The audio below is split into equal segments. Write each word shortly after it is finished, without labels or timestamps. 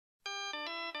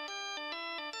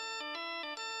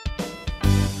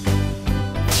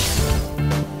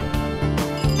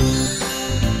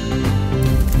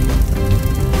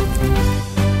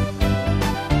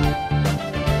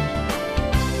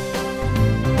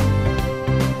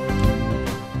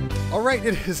Alright,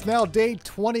 it is now day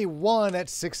 21 at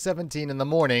 6:17 in the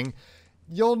morning.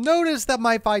 You'll notice that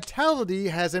my vitality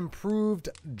has improved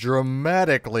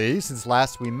dramatically since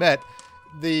last we met.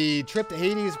 The trip to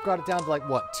Hades brought it down to like,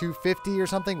 what, 250 or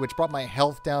something, which brought my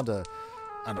health down to,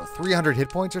 I don't know, 300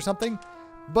 hit points or something.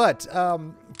 But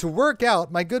to work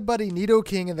out, my good buddy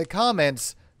Nidoking in the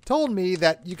comments told me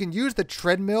that you can use the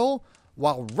treadmill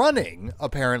while running,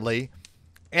 apparently.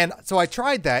 And so I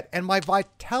tried that, and my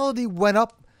vitality went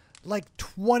up like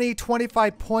 20,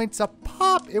 25 points a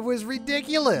pop. It was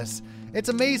ridiculous. It's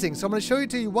amazing. So I'm going to show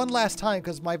it to you one last time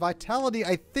because my vitality,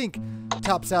 I think,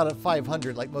 tops out at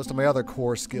 500 like most of my other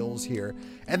core skills here.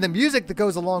 And the music that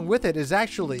goes along with it is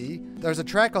actually, there's a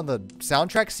track on the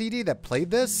soundtrack CD that played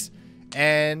this,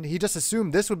 and he just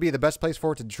assumed this would be the best place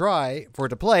for it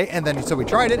to play, and then so we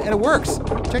tried it, and it works.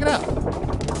 Check it out.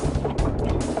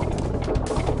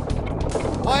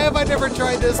 Why have I never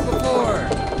tried this before?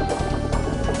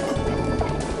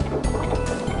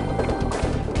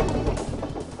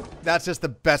 That's just the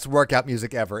best workout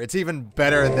music ever. It's even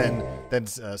better than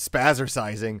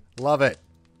spazzercising. Love it.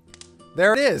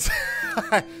 There it is.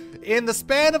 In the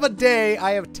span of a day,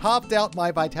 I have topped out my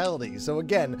vitality. So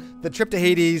again, the trip to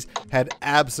Hades had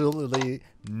absolutely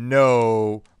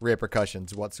no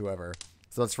repercussions whatsoever.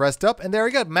 So let's rest up. And there we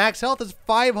go. Max health is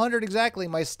 500 exactly.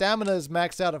 My stamina is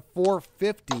maxed out at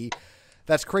 450.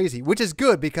 That's crazy, which is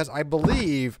good because I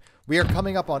believe we are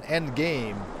coming up on end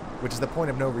game, which is the point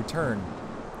of no return.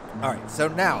 All right, so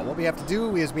now what we have to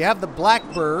do is we have the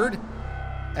Blackbird.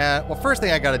 Well, first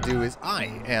thing I got to do is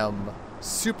I am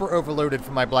super overloaded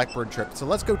from my Blackbird trip. So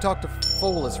let's go talk to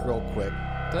Folus real quick.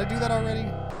 Did I do that already?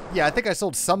 Yeah, I think I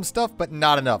sold some stuff, but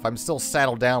not enough. I'm still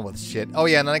saddled down with shit. Oh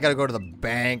yeah, and then I got to go to the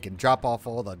bank and drop off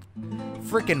all the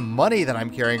freaking money that I'm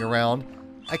carrying around.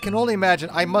 I can only imagine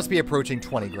I must be approaching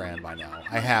 20 grand by now.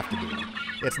 I have to be.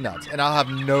 It's nuts, and I'll have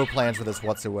no plans for this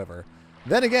whatsoever.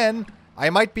 Then again, I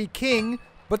might be king.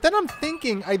 But then I'm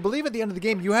thinking, I believe at the end of the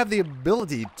game, you have the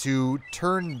ability to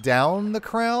turn down the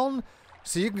crown.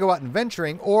 So you can go out and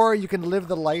venturing, or you can live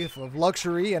the life of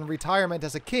luxury and retirement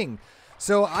as a king.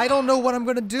 So I don't know what I'm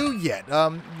going to do yet.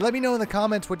 Let me know in the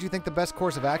comments what you think the best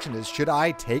course of action is. Should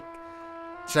I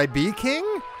be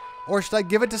king? Or should I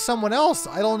give it to someone else?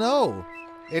 I don't know.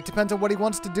 It depends on what he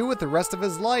wants to do with the rest of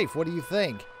his life. What do you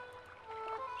think?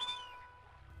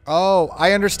 Oh,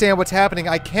 I understand what's happening.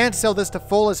 I can't sell this to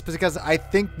Folus because I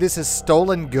think this is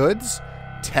stolen goods,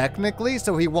 technically,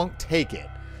 so he won't take it.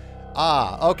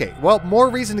 Ah, okay. Well, more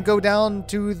reason to go down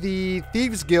to the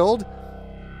Thieves Guild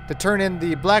to turn in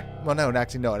the well, no,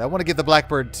 actually, no. I want to give the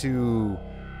Blackbird to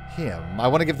him. I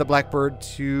want to give the Blackbird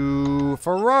to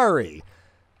Ferrari.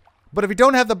 But if we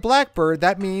don't have the Blackbird,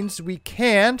 that means we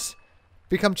can't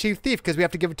become Chief Thief because we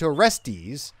have to give it to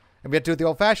Orestes, and we have to do it the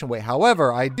old-fashioned way.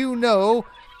 However, I do know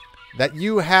that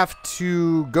you have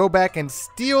to go back and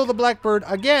steal the Blackbird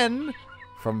again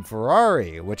from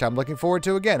Ferrari, which I'm looking forward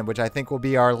to again, which I think will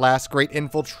be our last great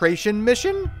infiltration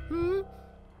mission.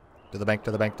 To the bank,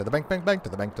 to the bank, to the bank, bank, bank, to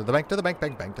the bank, to the bank, to the bank,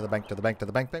 bank, bank, to the bank, to the bank, to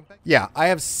the bank, bank, bank. Yeah, I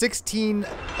have 16,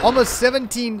 almost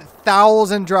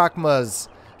 17,000 drachmas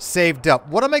saved up.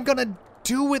 What am I gonna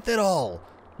do with it all?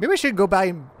 Maybe I should go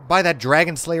buy that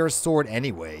Dragon Slayer's sword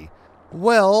anyway.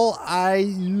 Well, I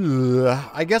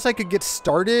guess I could get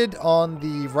started on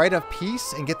the Rite of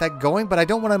Peace and get that going, but I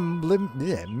don't want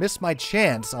to miss my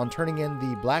chance on turning in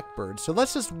the Blackbird, so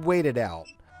let's just wait it out.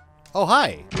 Oh,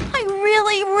 hi. I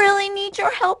really, really need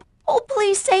your help. Oh,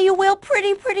 please say you will,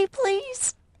 pretty,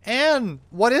 please. Anne,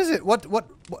 what is it?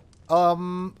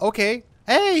 Okay.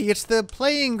 Hey, it's the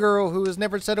playing girl who has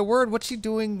never said a word. What's she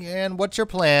doing, and what's your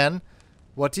plan?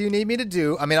 What do you need me to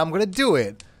do? I mean, I'm going to do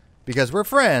it because we're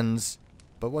friends.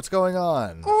 But what's going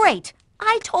on? Great!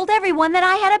 I told everyone that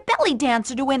I had a belly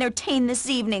dancer to entertain this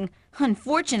evening.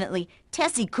 Unfortunately,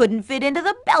 Tessie couldn't fit into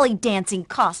the belly dancing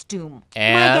costume.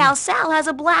 And? My gal Sal has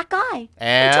a black eye.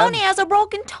 And Tony has a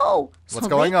broken toe. What's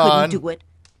going on? Couldn't do it.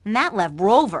 And that left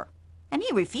Rover. And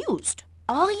he refused.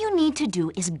 All you need to do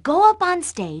is go up on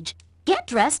stage, get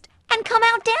dressed, and come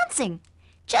out dancing.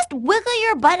 Just wiggle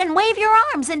your butt and wave your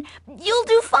arms, and you'll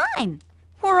do fine.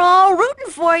 We're all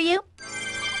rooting for you.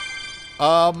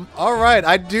 Alright,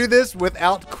 I do this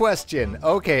without question.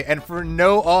 Okay, and for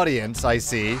no audience, I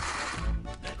see.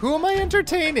 Who am I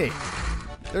entertaining?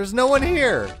 There's no one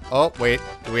here. Oh, wait,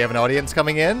 do we have an audience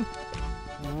coming in?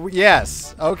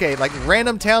 Yes, okay, like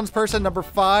random townsperson number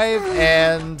 5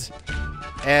 and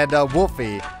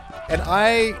Wolfie. And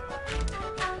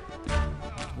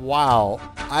wow.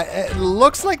 It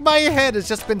looks like my head has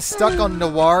just been stuck on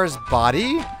Noir's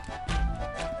body.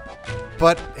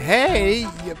 But hey,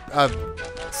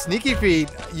 Sneaky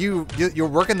Feet, you're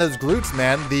working those glutes,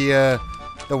 man. The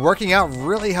working out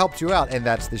really helped you out, and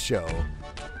that's the show.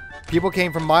 People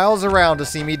came from miles around to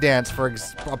see me dance for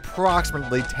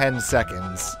approximately 10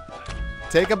 seconds.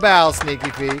 Take a bow, Sneaky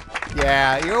Feet.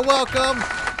 Yeah, you're welcome.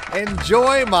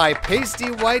 Enjoy my pasty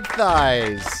white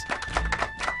thighs.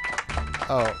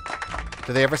 Oh,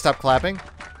 do they ever stop clapping?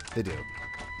 They do.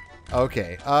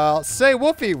 Okay, say,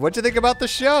 Wolfie, what'd you think about the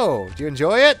show? Did you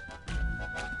enjoy it?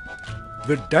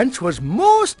 The dance was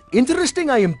most interesting,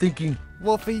 I am thinking.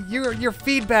 Wolfie, your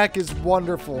feedback is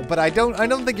wonderful, but I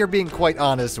don't think you're being quite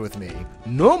honest with me.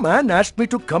 No man asked me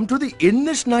to come to the inn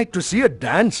this night to see a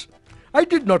dance. I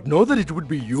did not know that it would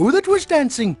be you that was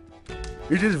dancing.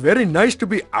 It is very nice to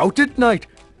be out at night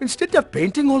instead of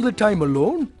painting all the time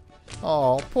alone.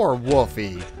 Oh, poor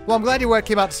Wolfie. Well, I'm glad you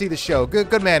came out to see the show.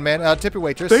 Good man, man. Tip your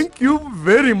waitress. Thank you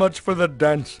very much for the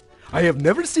dance. I have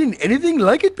never seen anything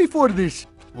like it before this.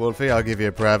 Wolfie, I'll give you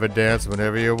a private dance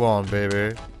whenever you want,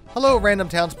 baby. Hello, random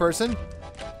townsperson.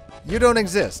 You don't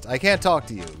exist. I can't talk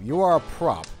to you. You are a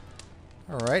prop.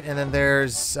 Alright, and then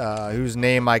there's, whose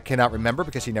name I cannot remember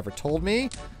because she never told me.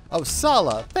 Oh,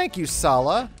 Sala. Thank you,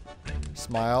 Sala.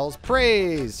 Smiles.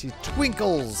 Praise. She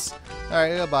twinkles.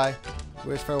 Alright, goodbye.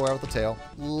 Wish farewell with the tail.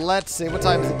 Let's see, what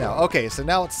time is it now? Okay, so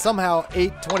now it's somehow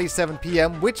 8:27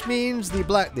 p.m., which means the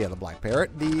black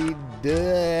parrot, the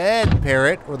dead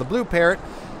parrot, or the blue parrot.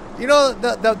 You know,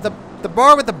 the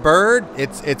bar with the bird,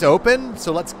 it's open,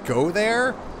 so let's go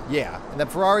there. Yeah, and then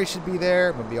Ferrari should be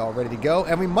there. We'll be all ready to go,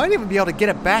 and we might even be able to get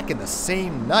it back in the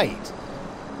same night.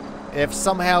 If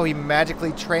somehow he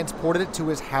magically transported it to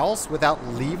his house without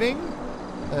leaving.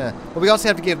 But we also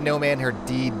have to give No Man her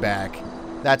deed back.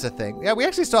 That's a thing. Yeah, we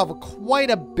actually still have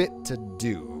quite a bit to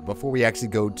do before we actually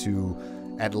go to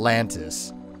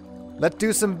Atlantis. Let's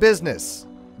do some business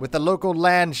with the local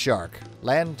land shark.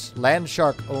 Land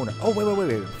shark owner. Oh,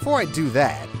 wait. Before I do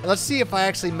that, let's see if I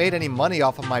actually made any money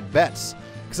off of my bets.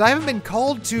 Because I haven't been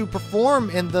called to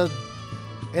perform in the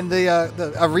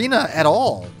arena at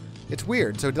all. It's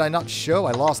weird. So did I not show?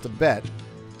 I lost a bet.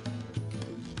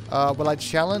 Will I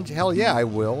challenge? Hell yeah, I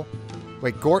will.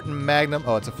 Wait, Gorton Magnum.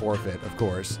 Oh, it's a forfeit, of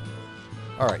course.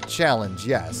 Alright, challenge,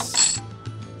 yes.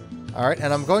 Alright,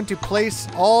 and I'm going to place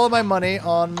all of my money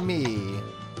on me.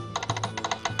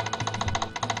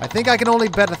 I think I can only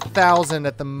bet 1,000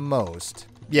 at the most.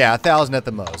 Yeah, 1,000 at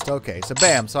the most. Okay, so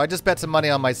bam. So I just bet some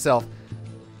money on myself.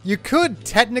 You could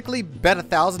technically bet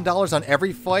 $1,000 on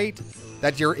every fight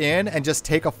that you're in and just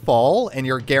take a fall and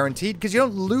you're guaranteed, because you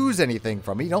don't lose anything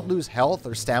from it. You don't lose health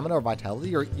or stamina or vitality.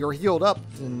 You're healed up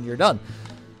and you're done.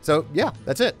 So yeah,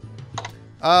 that's it.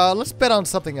 Let's bet on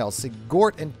something else. See,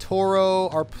 Gort and Toro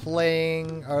are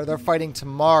playing, or they're fighting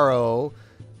tomorrow. All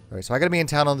right, so I gotta be in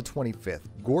town on the 25th.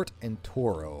 Gort and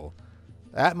Toro.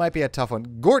 That might be a tough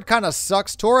one. Gort kind of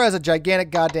sucks. Toro has a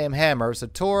gigantic goddamn hammer. So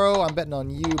Toro, I'm betting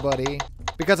on you, buddy.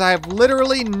 Because I have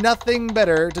literally nothing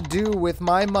better to do with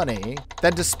my money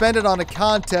than to spend it on a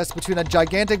contest between a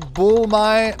gigantic bull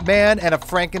man and a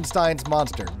Frankenstein's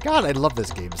monster. God, I love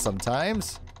this game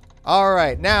sometimes. All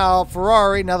right, now,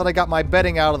 Ferrari, now that I got my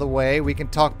betting out of the way, we can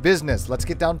talk business. Let's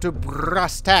get down to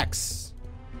brass tacks.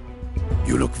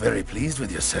 You look very pleased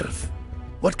with yourself.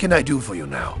 What can I do for you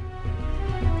now?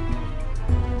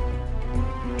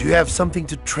 Do you have something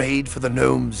to trade for the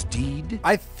gnome's deed?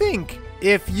 I think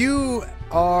if you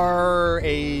are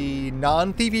a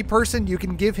non-thievy person, you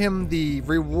can give him the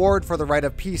reward for the right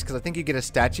of peace, because I think you get a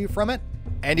statue from it.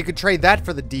 And you could trade that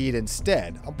for the deed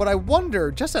instead. But I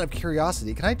wonder, just out of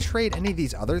curiosity, can I trade any of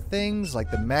these other things, like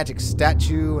the magic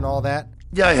statue and all that?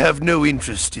 I have no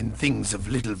interest in things of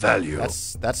little value.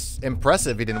 That's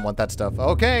impressive. He didn't want that stuff.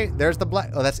 Okay, there's the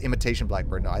black. Oh, that's imitation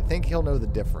blackbird. No, I think he'll know the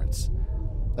difference.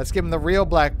 Let's give him the real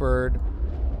blackbird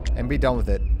and be done with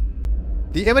it.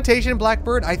 The imitation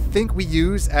blackbird, I think we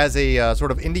use as a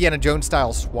sort of Indiana Jones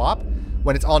style swap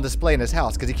when it's on display in his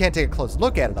house, because he can't take a close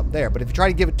look at it up there. But if you try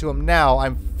to give it to him now,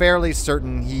 I'm fairly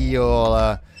certain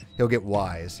he'll get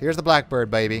wise. Here's the blackbird,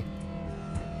 baby.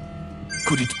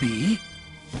 Could it be?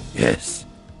 Yes.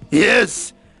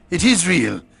 Yes, it is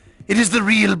real. It is the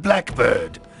real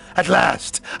blackbird. At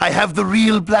last, I have the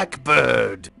real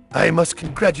blackbird. I must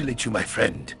congratulate you, my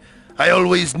friend. I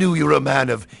always knew you were a man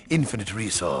of infinite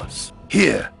resource.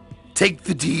 Here, take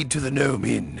the deed to the gnome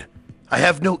inn. I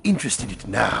have no interest in it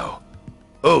now.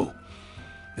 Oh,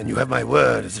 then you have my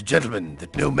word as a gentleman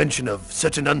that no mention of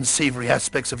certain unsavory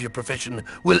aspects of your profession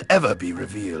will ever be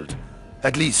revealed.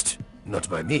 At least, not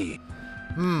by me.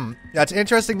 That's an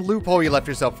interesting loophole you left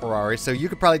yourself, Ferrari. So you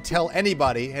could probably tell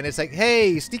anybody, and it's like,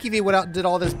 hey, Sneaky V went out and did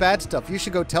all this bad stuff. You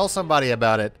should go tell somebody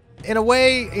about it. In a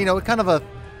way, you know, kind of a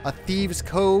thieves'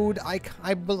 code. I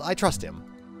trust him.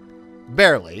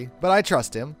 Barely, but I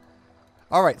trust him.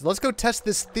 Alright, let's go test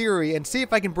this theory and see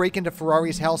if I can break into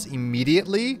Ferrari's house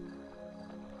immediately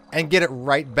and get it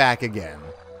right back again.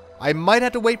 I might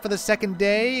have to wait for the second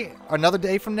day, another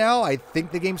day from now. I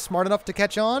think the game's smart enough to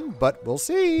catch on, but we'll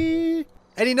see.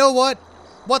 And you know what?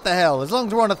 What the hell? As long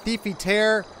as we're on a thiefy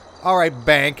tear. Alright,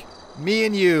 bank. Me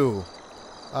and you.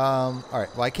 Alright,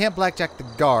 well I can't blackjack the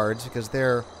guards because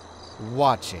they're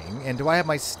watching. And do I have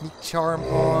my sneak charm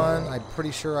on? I'm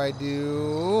pretty sure I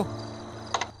do.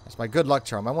 That's my good luck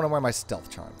charm. I want to wear my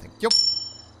stealth charm thing. Yep.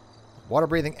 Water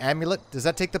breathing amulet. Does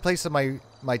that take the place of my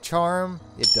charm?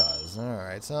 It does.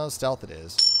 Alright, so stealth it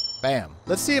is. Bam.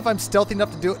 Let's see if I'm stealthy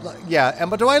enough to do it. Yeah,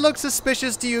 but do I look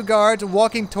suspicious to you guards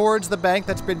walking towards the bank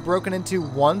that's been broken into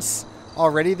once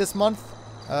already this month?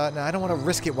 No, I don't want to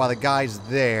risk it while the guy's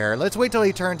there. Let's wait till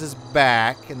he turns his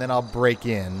back, and then I'll break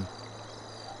in.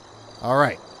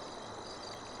 Alright.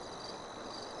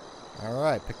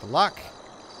 Alright, pick the lock.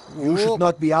 You should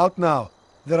not be out now.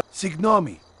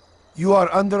 Signomi, you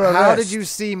are under arrest. How did you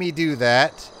see me do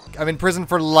that? I'm in prison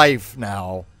for life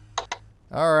now.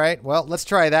 Alright, well, let's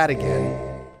try that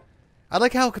again. I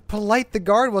like how polite the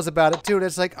guard was about it, too.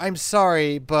 It's like, I'm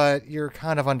sorry, but you're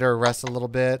kind of under arrest a little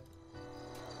bit.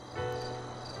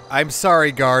 I'm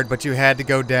sorry, guard, but you had to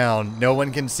go down. No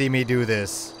one can see me do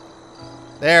this.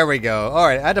 There we go.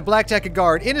 Alright, I had to blackjack a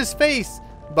guard in his face,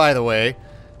 by the way.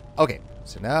 Okay,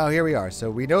 so now here we are. So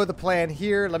we know the plan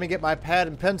here. Let me get my pad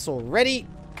and pencil ready.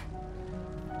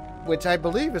 Which I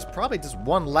believe is probably just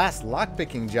one last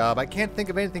lockpicking job. I can't think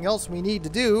of anything else we need to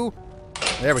do.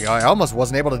 There we go. I almost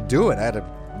wasn't able to do it. I had to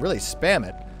really spam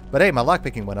it. But hey, my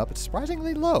lockpicking went up. It's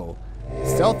surprisingly low.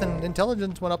 Stealth and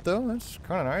intelligence went up, though. That's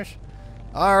kind of nice.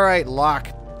 Alright, lock.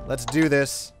 Let's do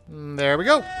this. There we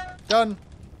go. Done.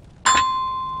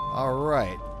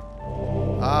 Alright.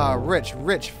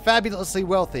 Rich. Fabulously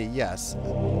wealthy. Yes.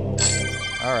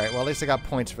 Alright, well, at least I got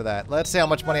points for that. Let's see how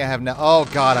much money I have now. Oh,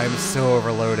 God, I'm so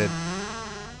overloaded.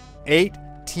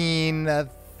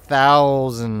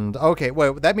 18,000. Okay,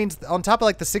 wait, that means on top of,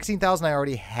 like, the 16,000 I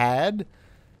already had,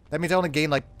 that means I only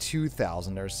gained, like,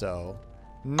 2,000 or so.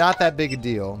 Not that big a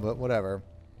deal, but whatever.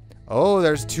 Oh,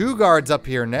 there's 2 guards up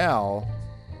here now.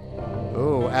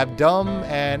 Oh, Abdum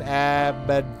and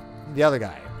the other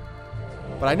guy.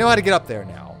 But I know how to get up there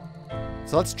now.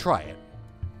 So let's try it.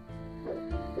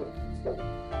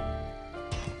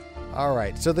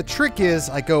 Alright, so the trick is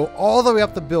I go all the way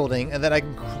up the building and then I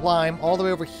can climb all the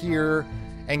way over here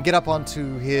and get up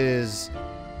onto his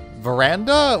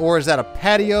veranda? Or is that a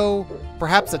patio?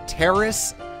 Perhaps a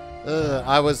terrace?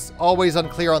 I was always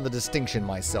unclear on the distinction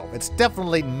myself. It's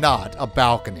definitely not a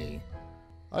balcony.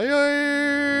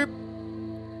 You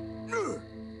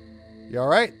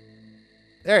alright?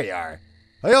 There you are.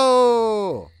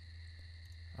 Hiyo!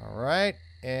 Alright,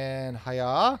 and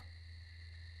hiya.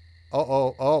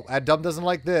 Oh, Adam doesn't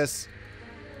like this.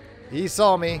 He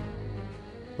saw me.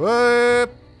 Whoop!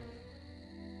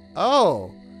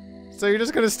 Oh, so you're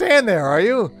just gonna stand there, are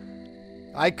you?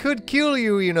 I could kill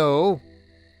you, you know.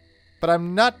 But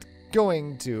I'm not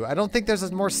going to. I don't think there's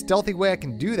a more stealthy way I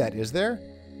can do that, is there?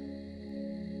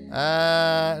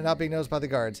 Not being noticed by the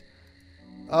guards.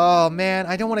 Oh, man,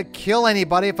 I don't want to kill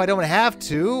anybody if I don't have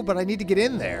to, but I need to get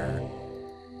in there.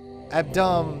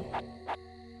 Abdum,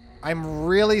 I'm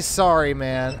really sorry,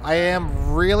 man. I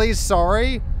am really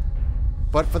sorry,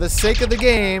 but for the sake of the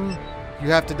game, you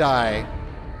have to die.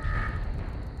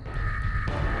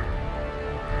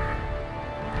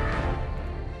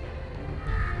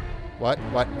 What?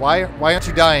 Why aren't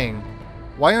you dying?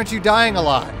 Why aren't you dying a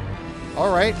lot?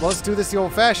 Alright, let's do this the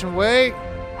old-fashioned way.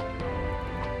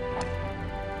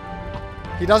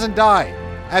 He doesn't die.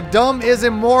 Abdum is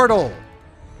immortal.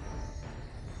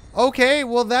 Okay,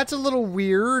 well that's a little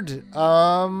weird.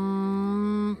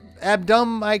 Abdum,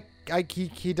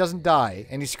 he doesn't die,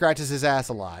 and he scratches his ass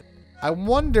a lot. I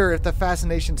wonder if the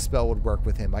fascination spell would work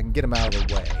with him. I can get him out of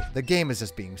the way. The game is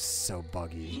just being so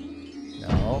buggy.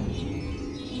 No.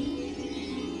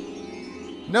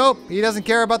 Nope, he doesn't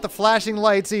care about the flashing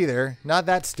lights either. Not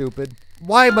that stupid.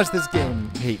 Why must this game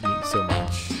hate me so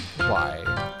much? Why?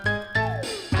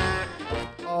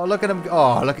 Oh, look at him.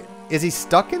 Oh, look. Is he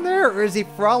stuck in there or is he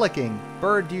frolicking?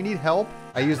 Bird, do you need help?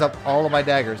 I used up all of my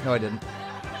daggers. No, I didn't.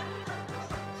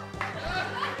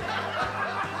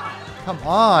 Come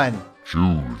on.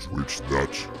 Choose which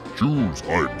that. Choose.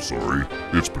 I'm sorry.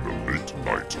 It's been a late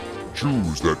night.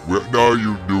 Choose that. Now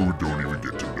you don't even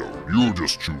get to know. You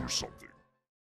just choose something.